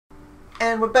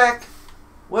And we're back.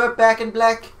 We're back in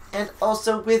black. And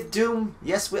also with Doom.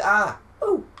 Yes, we are.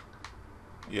 Ooh.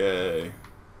 Yay.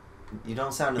 You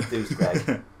don't sound enthused,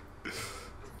 Greg.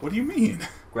 What do you mean?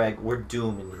 Greg, we're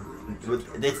dooming.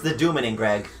 It's the DOOMening,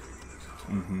 Greg.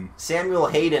 Mm-hmm. Samuel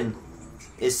Hayden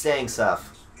is saying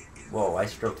stuff. Whoa, I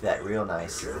stroked that real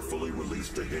nice. Carefully release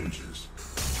the hinges.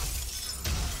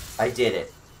 I did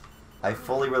it. I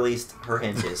fully released her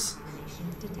hinges.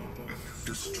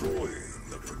 Destroying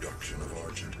the production of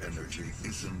Argent energy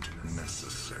isn't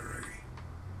necessary.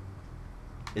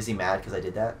 Is he mad because I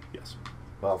did that? Yes.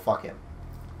 Well, fuck him.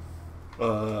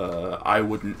 I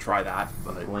wouldn't try that,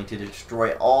 but I'm going to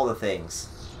destroy all the things.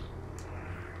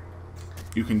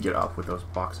 you can get up with those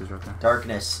boxes right there.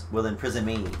 Darkness will imprison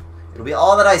me. It'll be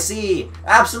all that I see.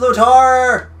 Absolute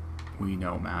horror! We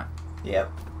know, Matt.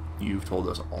 Yep. You've told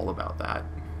us all about that.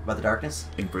 About the darkness?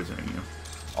 Imprisoning you.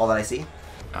 All that I see?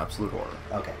 Absolute horror.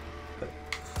 Okay. Good.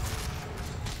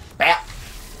 Bat!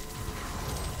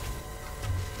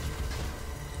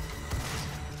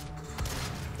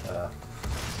 There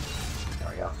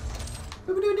we go.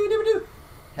 Doo-ba-doo-doo-doo-doo.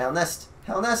 Hell nest.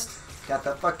 Hell nest. Got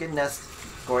the fucking nest.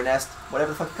 Gore nest.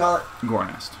 Whatever the fuck you call it. Gore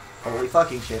nest. Holy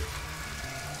fucking shit.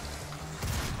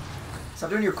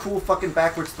 Stop doing your cool fucking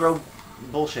backwards throw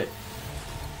bullshit.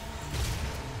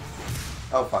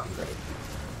 Oh, fucking great.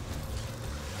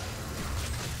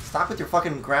 Stop with your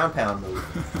fucking ground pound move.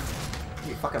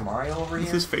 You fucking Mario over It's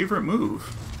here? his favorite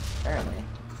move. Apparently.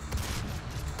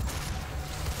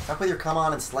 Stop with your come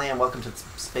on and slam welcome to the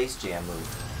Space Jam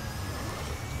move.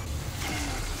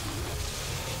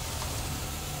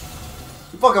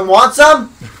 You fucking want some?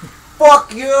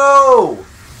 Fuck you!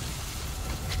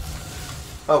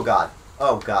 Oh god.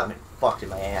 Oh god, I'm getting fucked in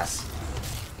my ass.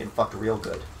 Getting fucked real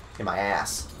good. In my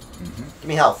ass. Mm-hmm. Give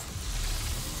me health.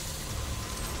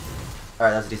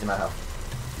 Alright, that's a decent amount of health.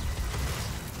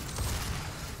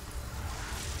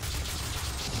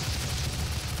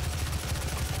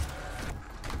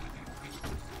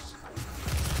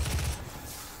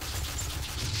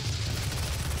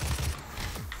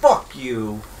 Fuck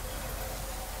you!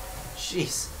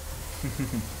 Jeez.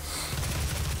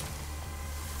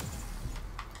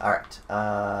 Alright,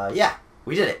 yeah,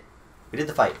 we did it. We did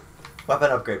the fight.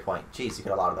 Weapon upgrade point. Jeez, you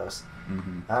get a lot of those.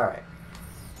 Mm-hmm. Alright.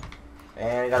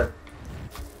 And I got a...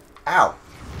 Ow!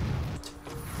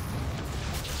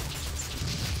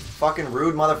 Fucking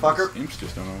rude motherfucker. These imps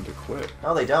just don't know when to quit.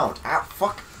 No, they don't. Ow,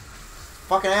 fuck.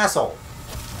 Fucking asshole.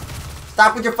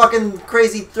 Stop with your fucking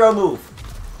crazy throw move.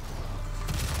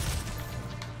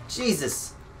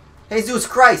 Jesus. Jesus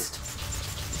Christ.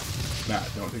 Matt,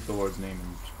 don't take the Lord's name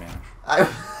in Spanish.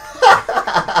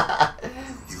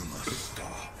 You must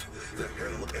stop. The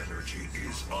hell energy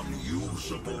is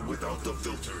unusable without the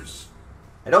filters.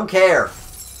 I don't care.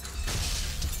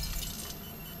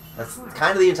 That's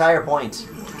kind of the entire point.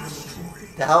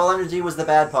 The hell energy was the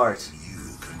bad part.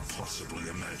 You can possibly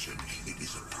imagine it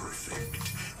is a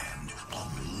perfect and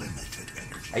unlimited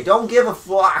energy. I don't give a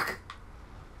fuck.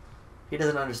 He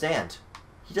doesn't understand.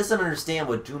 He doesn't understand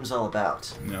what Doom's all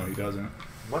about. No, he doesn't.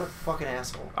 What a fucking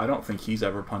asshole. I don't think he's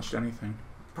ever punched anything.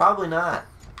 Probably not.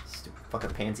 Stupid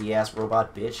fucking pansy-ass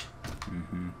robot bitch.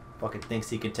 Mm-hmm. Fucking thinks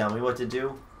he can tell me what to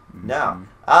do. Mm-hmm. No.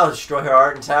 I'll destroy her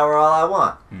Argent Tower all I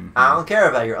want. Mm-hmm. I don't care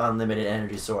about your unlimited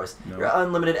energy source. No. Your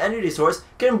unlimited energy source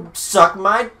can suck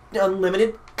my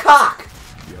unlimited cock.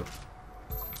 Yep.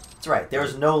 That's right.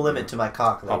 There's no limit to my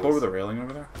cock, ladies. Hop over the railing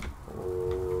over there.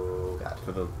 Oh, God.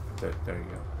 To the there you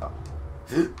go. Oh.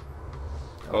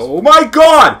 Oh my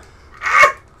God!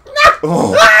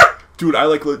 Oh, dude, I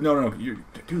like no, you,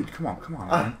 dude, come on,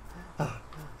 man.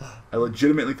 I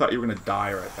legitimately thought you were gonna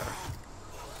die right there.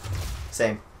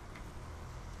 Same.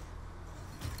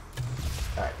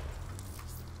 Alright.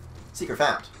 Secret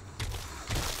found.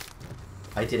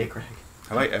 I did it, Greg.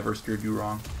 Have I ever steered you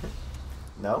wrong?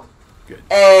 No? Good.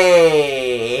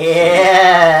 Hey!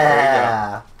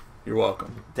 Yeah! You're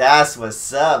welcome. That's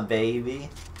what's up, baby.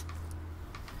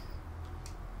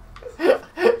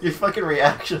 Your fucking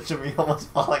reaction to me almost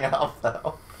falling off,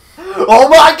 though. Oh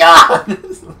my god!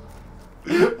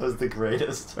 That was the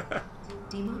greatest.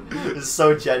 It's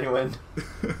so genuine.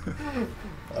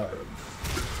 Alright.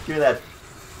 Give me that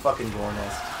fucking gore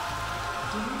nest.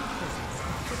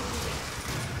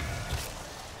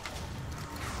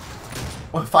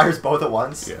 Oh, it fires both at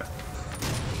once? Yeah.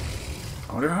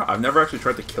 I wonder how. I've never actually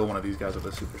tried to kill one of these guys with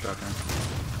a super shotgun.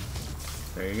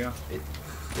 There you go.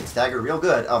 It staggered real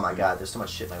good. Oh my god, there's so much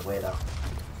shit in my way, though.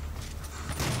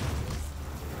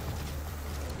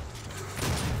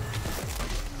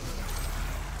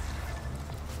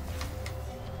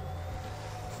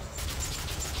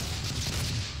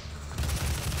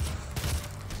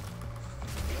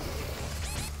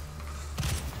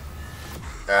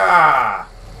 Ah!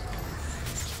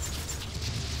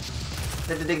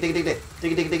 Dig it, dig it, dig it, dig it,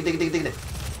 dig it, dig it, dig it, dig it, dig it.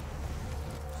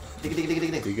 Dig it, dig it, dig it,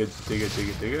 dig it. Dig it, dig it, dig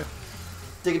it, dig it.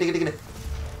 Dig it, dig it, dig it.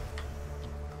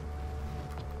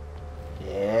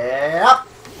 Yep.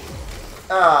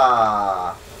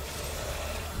 Ah.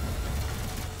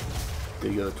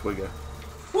 Dig it, twigger.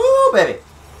 Woo, baby.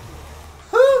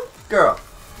 Woo, girl.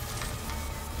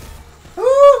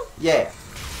 Woo, yeah.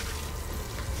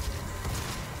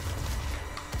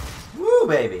 Woo,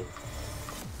 baby.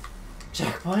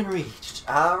 Checkpoint reached.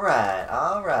 Alright,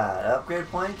 alright. Upgrade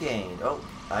point gained. Oh,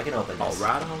 I can open this.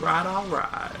 Alright, alright,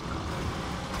 alright.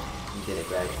 You did it,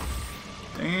 Greg.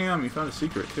 Damn, you found a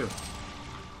secret too.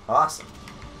 Awesome.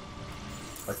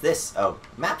 What's this? Oh,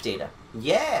 map data.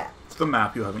 Yeah. It's the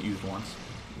map you haven't used once.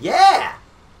 Yeah.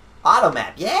 Auto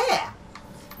map. Yeah.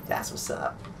 That's what's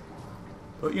up.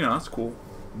 But, you know, that's cool.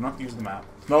 You don't have to use the map.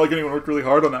 It's not like anyone worked really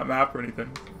hard on that map or anything.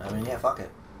 I mean, yeah, fuck it.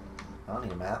 I don't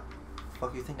need a map. The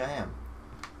fuck you think I am?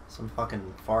 Some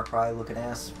fucking Far Cry looking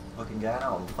ass fucking guy?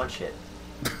 No, I'm gonna punch shit.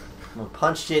 I'm gonna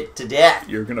punch shit to death.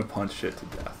 You're gonna punch shit to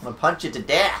death. I'm gonna punch it to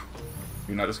death.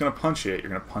 You're not just gonna punch it, you're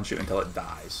gonna punch it until it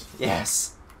dies.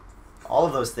 Yes. All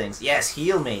of those things. Yes,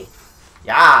 heal me.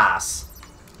 Yas.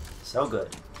 So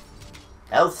good.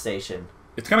 Health station.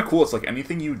 It's kind of cool. It's like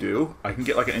anything you do, I can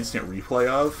get like an instant replay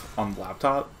of on the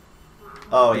laptop.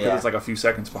 Oh, because yeah. it's like a few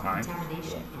seconds behind.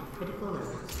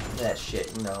 That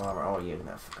shit. No, oh, you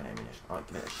no fucking ammunition. Oh,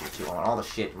 give me that shit too. I want all the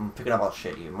shit. I'm picking up all the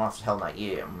shit. You monster hell knight.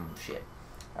 Yeah, shit.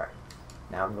 Alright.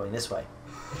 Now I'm going this way.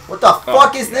 What the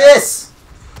fuck is this?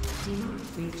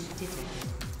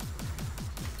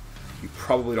 You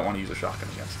probably don't want to use a shotgun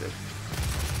against it.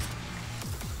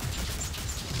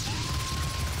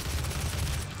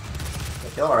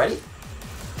 Did I kill him already?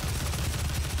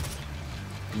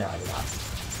 No, I did not.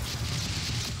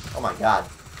 Oh my god.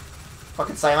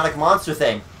 Fucking psionic monster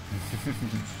thing.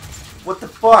 What the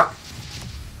fuck?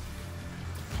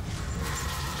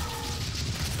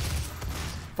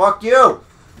 Fuck you!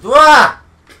 Dwah!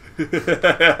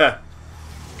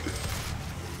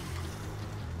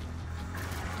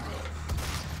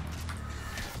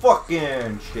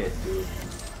 Fucking shit, dude.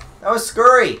 That was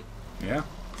scurry! Yeah.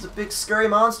 It's a big scurry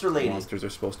monster lady. Monsters are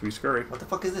supposed to be scurry. What the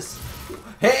fuck is this?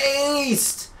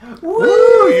 Haste! Woo!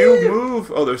 Woo! You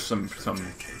move! Oh, there's some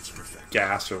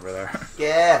gas over there.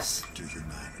 Gas! To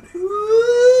humanity.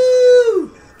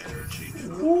 Woo! Energy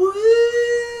Woo!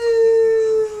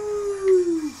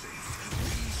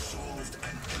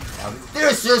 Now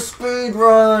this is speed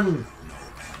run!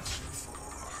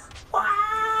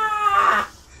 Wah!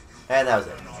 And that was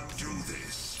it. do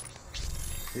this.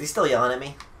 Is he still yelling at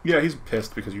me? Yeah, he's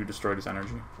pissed because you destroyed his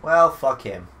energy. Well, fuck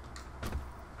him.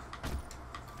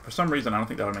 For some reason, I don't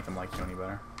think that would make him like you any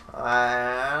better.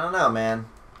 I don't know, man.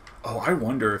 Oh, I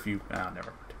wonder if you... Ah,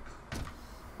 never mind.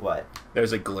 What?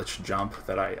 There's a glitch jump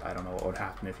that I don't know what would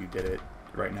happen if you did it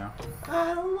right now.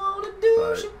 I don't wanna do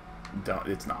But shit. don't.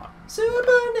 It's not.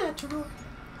 Supernatural.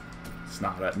 It's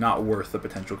not worth the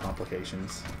potential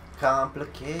complications.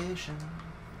 Complication.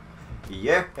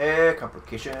 Yeah,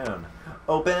 complication.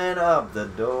 Open up the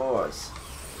doors.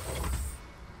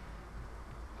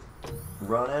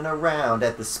 Running around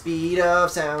at the speed of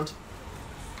sound.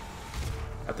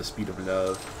 At the speed of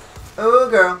love. Oh,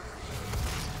 girl.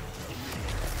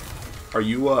 Are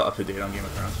you up to date on Game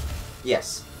of Thrones?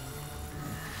 Yes.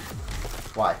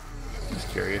 Why? I'm just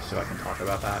curious so I can talk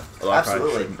about that. Although I probably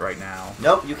Absolutely. shouldn't right now.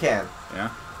 Nope, you can. Yeah?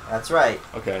 That's right.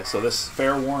 Okay, so this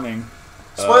fair warning.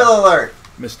 Spoiler alert.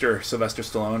 Mr. Sylvester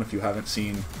Stallone, if you haven't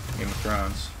seen Game of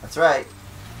Thrones. That's right.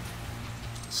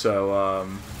 So,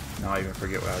 now I even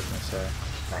forget what I was going to say.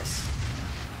 Nice.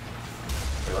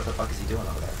 Wait, what the fuck is he doing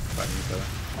over there? Fighting each other.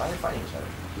 Why are they fighting each other?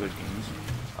 Good games.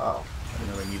 Oh. I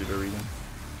didn't know they needed a reason.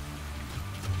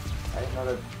 I didn't know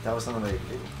that that was something they could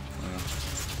do. Yeah.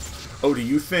 Oh, do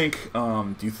you think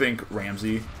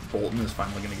Ramsay Bolton is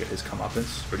finally going to get his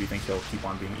comeuppance? Or do you think he'll keep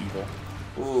on being evil?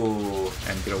 Ooh.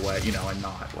 And get away, you know, and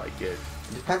not, like, get...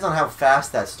 It depends on how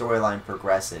fast that storyline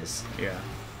progresses. Yeah.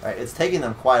 Right, it's taking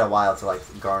them quite a while to like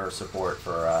garner support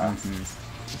for Mm-hmm.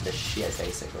 this shit,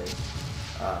 basically.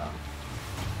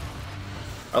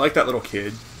 I like that little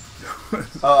kid.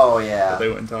 Oh yeah, that they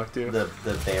went and talked to. the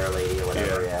bear lady or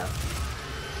whatever. Yeah. Yeah.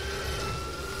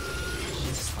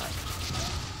 Jesus, fine.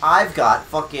 I've got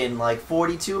fucking like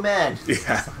 42 men.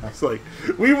 Yeah. It's like,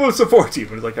 we will support you.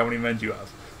 But it's like, how many men do you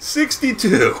have?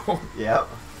 62. Yep.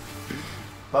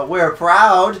 But we're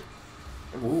proud.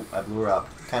 Ooh, I blew her up.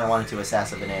 Kind of wanted to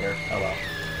assassinate her. Oh well.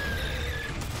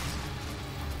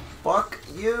 Fuck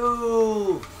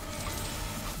you!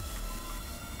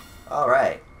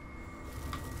 Alright.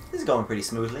 This is going pretty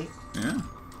smoothly. Yeah.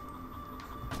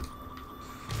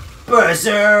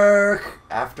 Berserk!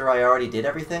 After I already did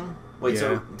everything? Wait, Yeah.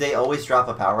 so they always drop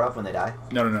a power-up when they die?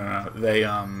 No. They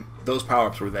those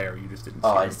power-ups were there. You just didn't.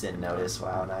 Oh, see I them. just didn't notice.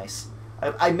 Wow, nice.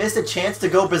 I missed a chance to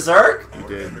go berserk? You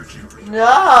did. Energy drink.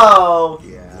 No!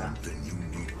 Yeah. One thing you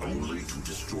need only to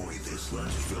destroy this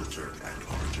last filter, and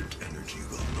Argent energy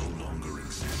will no longer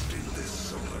exist in this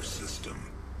solar system.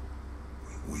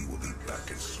 We will be back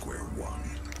at square one.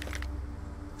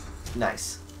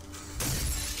 Nice.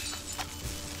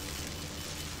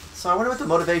 So I wonder what the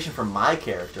motivation for my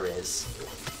character is.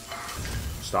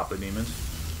 Stop the demons.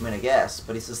 I mean, I guess,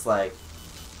 but he's just like,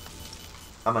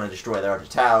 I'm gonna destroy the Argent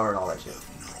Tower and all that shit.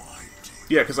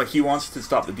 Yeah, because like he wants to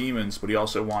stop the demons, but he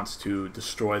also wants to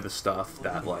destroy the stuff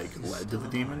that like led to the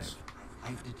demons.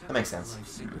 That makes sense.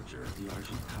 Signature of the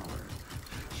Argent Tower.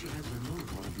 She has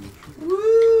removed one of the intruders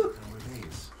Woo! from our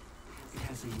base. It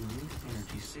has a unique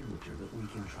energy signature that we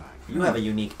can track. You have a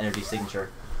unique energy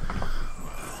signature.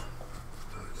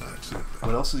 That's it.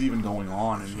 What else is even going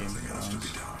on in Game of Nothing else to be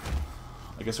Thrones? done.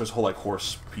 I guess there's a whole like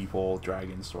horse people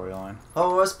dragon storyline.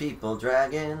 Horse people,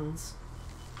 dragons.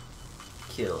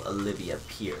 Kill Olivia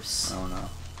Pierce. I don't know.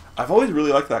 I've always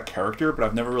really liked that character, but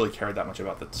I've never really cared that much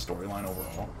about the storyline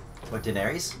overall. What,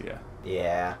 Daenerys? Yeah.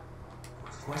 Yeah.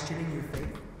 Questioning your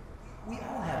faith? We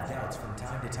all have doubts from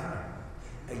time to time.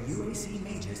 A UAC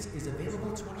Magus is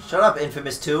available 20 Shut up,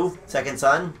 Infamous 2, Second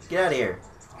Son. Get out of here.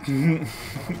 to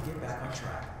get back on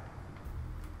track.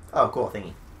 Oh, cool,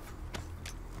 thingy.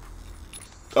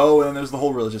 Oh, and there's the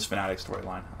whole religious fanatic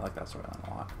storyline. I like that storyline a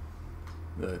lot.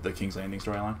 The King's Landing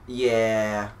storyline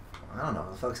Yeah. I don't know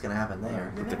what the fuck's gonna happen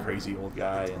there. with the crazy old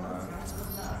guy and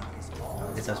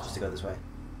I guess I'm supposed to go this way.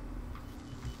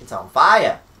 It's on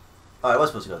fire! Oh, I was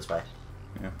supposed to go this way.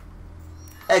 yeah.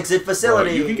 Exit facility!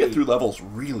 Well, you can get through levels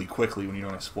really quickly when you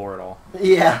don't explore at all.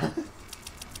 Yeah.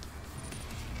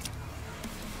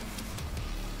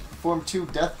 Form 2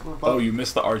 death robot. Oh, you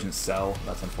missed the Argent Cell.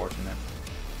 That's unfortunate.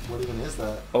 What even is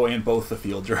that? Oh, and both the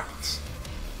field drones.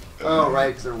 Oh, right,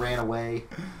 because it ran away.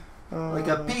 Like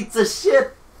a pizza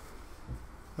ship!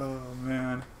 Oh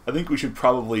man, I think we should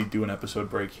probably do an episode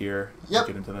break here. Yep.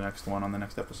 Get into the next one on the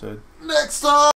next episode. Next time!